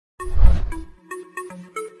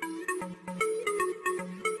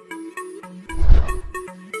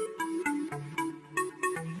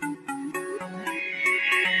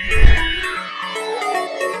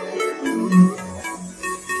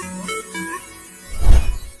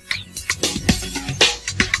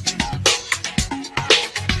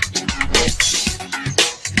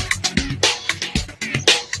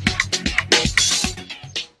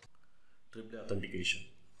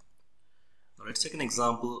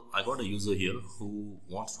example, I got a user here who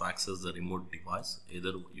wants to access the remote device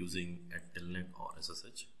either using a telnet or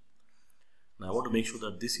SSH. Now I want to make sure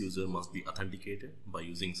that this user must be authenticated by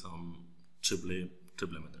using some AAA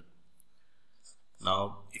method.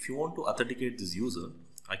 Now if you want to authenticate this user,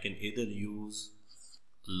 I can either use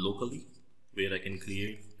locally, where I can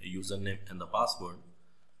create a username and the password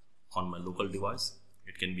on my local device.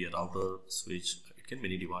 It can be a router, switch, it can be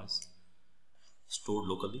any device stored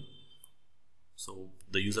locally. So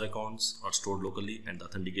the user accounts are stored locally and the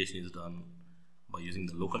authentication is done by using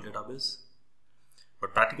the local database.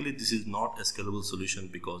 But practically this is not a scalable solution,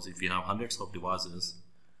 because if you have hundreds of devices,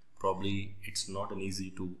 probably it's not an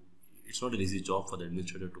easy job for the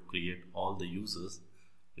administrator to create all the users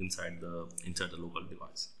inside the local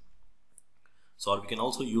device. So we can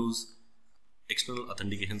also use external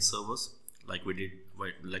authentication servers, like we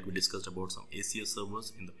discussed about some ACS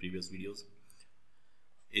servers in the previous videos.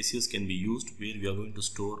 ACS can be used where we are going to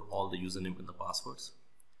store all the username and the passwords,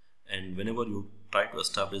 and whenever you try to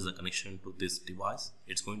establish a connection to this device,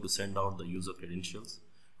 it's going to send out the user credentials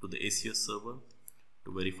to the ACS server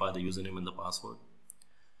to verify the username and the password.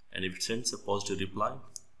 And if it sends a positive reply,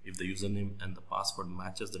 if the username and the password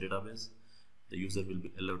matches the database, the user will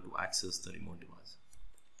be allowed to access the remote device.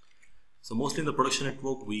 So mostly in the production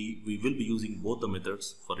network, we will be using both the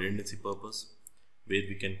methods for redundancy purpose, where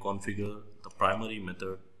we can configure the primary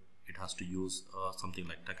method. It has to use something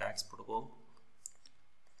like TACACS protocol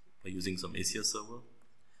by using some ACS server,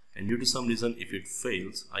 and due to some reason if it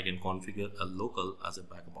fails, I can configure a local as a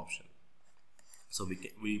backup option. So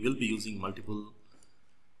we will be using multiple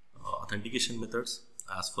authentication methods.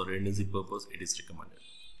 As for redundancy purpose, it is recommended.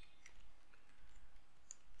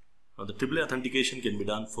 Now the AAA authentication can be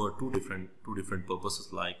done for two different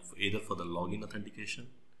purposes, like either for the login authentication,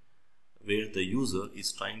 where the user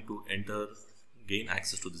is trying to gain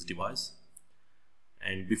access to this device,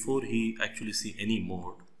 and before he actually see any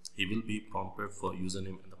mode, he will be prompted for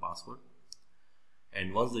username and the password,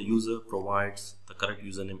 and once the user provides the correct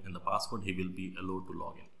username and the password, he will be allowed to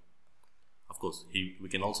log in. Of course, we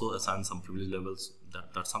can also assign some privilege levels.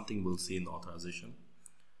 That's something we'll see in the authorization.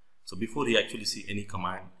 So before he actually see any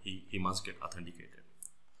command, he must get authenticated.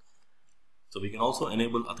 So we can also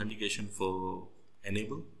enable authentication for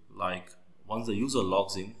enable, like once the user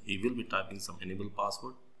logs in, he will be typing some enable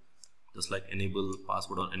password, just like enable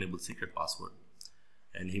password or enable secret password,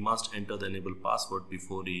 and he must enter the enable password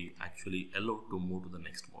before he actually allowed to move to the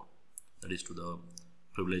next mode, that is to the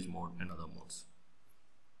privilege mode and other modes.